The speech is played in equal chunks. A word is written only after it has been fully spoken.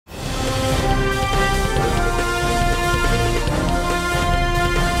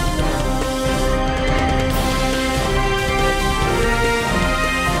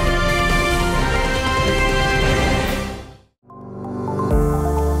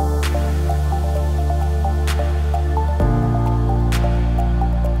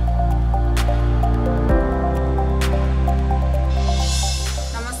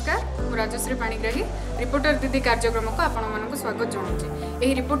Reporter दीदी कार्यक्रम को आपण मानक स्वागत जनाऊँगी।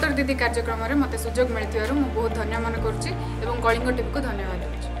 यही रिपोर्टर दीदी कार्यक्रम में मत सुजोग मिलू बहुत धन्य मन कर कलिंग टीवी को धन्यवाद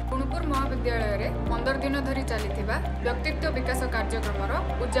दूँ। गुणुपुर महाविद्यालय में 15 दिन धरी चली व्यक्तित्व विकास कार्यक्रम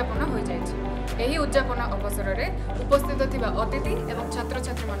उद्यापन हो जाए। उद्यापन अवसर में उपस्थित थिबा अतिथि एवं छात्र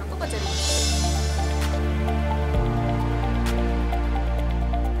छात्री मानक पचार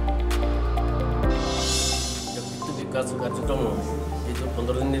व्यक्तित्व विकास कार्यक्रम ये जो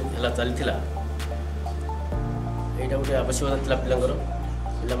 15 दिन है चली यहाँ गोटे आवश्यकता पिला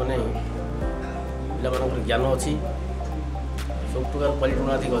पाने ज्ञान अच्छी सब प्रकार क्वालिटी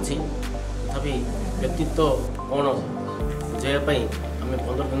अधिक अच्छी तथापि व्यक्तित्व कौन बुझाइवाई आम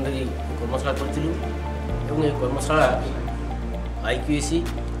 15 दिन धरी कर्मशाला करूँ। ये कर्मशाला IQAC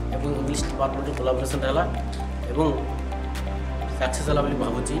और इंग्लिश डिपार्टमेंट कोलाबोरेशन है सक्सेस है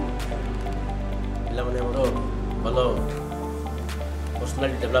भावुँ पे भल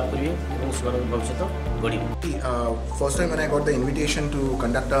पर्सनालिटी डेवलप करेंगे भविष्य गढ़। First time when I got the invitation to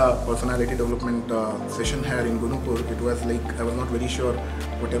conduct a personality development session here in Gunupur, it was like I was not very sure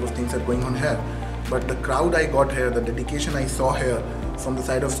what type of things are going on here, but the crowd I got here, the dedication I saw here from the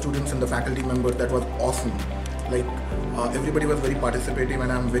side of students and the faculty members, that was awesome. Like everybody was very participative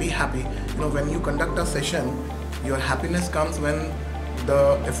and I'm very happy. You know, when you conduct a session, your happiness comes when the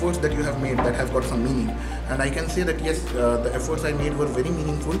efforts that you have made that has got some meaning, and I can say that yes, the efforts I made were very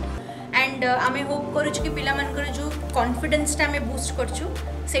meaningful. And आमे hope करूँ कि पिला मानकर जो confidence टा आमे boost करछु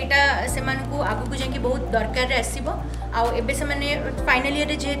सेटा से मानकु आगु को जाके बहुत दरकार रे आसीबो। आ एबे से माने फाइनल ईयर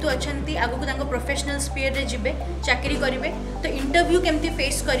रे जेहेतु अछंती आगु को तांको प्रोफेशनल स्फीयर रे जिबे चाकरी करिवे तो इंटरव्यू केमती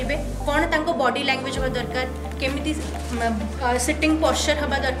फेस करिवे कोन तांको बॉडी लैंग्वेज होबा दरकार केमिति सिटिंग पोस्चर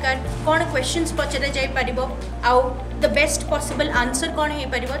होबा दरकार कोन क्वेश्चंस पचरे जाई परिबो आ द बेस्ट पॉसिबल आंसर कोन हे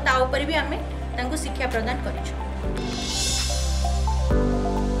परिबो ता ऊपर भी आमे तांको शिक्षा प्रदान करछु।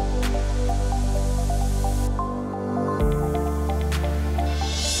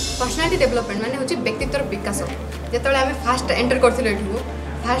 पर्सनालिटी डेवलपमेंट माने होची व्यक्तित्व विकास। जेतले आमे फास्ट एंटर करथिलो एठू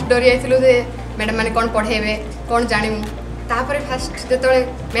फास्ट डरी आइथिलो जे मैडम माने कोन पढेबे कोन जानिमु तापर फास्ट जेतले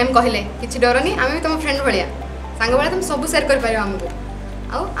मैम कहले किछि डरनी आमे तुम फ्रेंड भलिया संग भलिया तुम सब शेयर कर पारियो हमको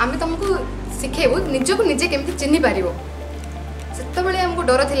आ आमे तुमको सिखेबो निजो को निजे केमति चिन्हि पारिबो। सेत बेले हमको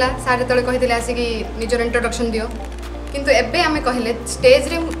डर थिला सार जेतले कहिथिले आसी कि निजर इंट्रोडक्शन दियो किंतु एबे आमे कहले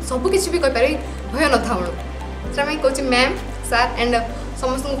स्टेज रे सब किछि भी कहि पारि भय न थाउनो सर मैं कोच मैम सर एंड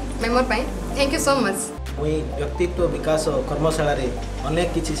समस्त member pi thank you so much. मुई व्यक्तित्व विकास कर्मशाला रे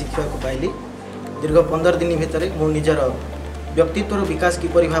अनेक किछि शिक्षा को पाइली। दीर्घ 15 दिन भितर मु निजर व्यक्तित्व विकास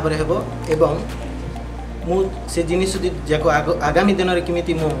किपरि भाव रे हेबो एवं मु से जिनिस जाको आगामी दिन रे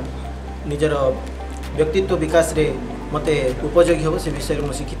किमिति मु निजर व्यक्तित्व विकास रे मते उपयोगी हेबो से विषय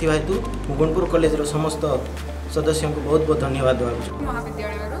मु शिखिथिबा हेतु मु गुणपुर कॉलेज रो समस्त सदस्यों को बहुत बहुत धन्यवाद देवा।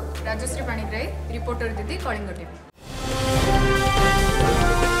 महाविद्यालय राजश्री पाणिग्राही रिपोर्टर दीदी कलिंग टीवी।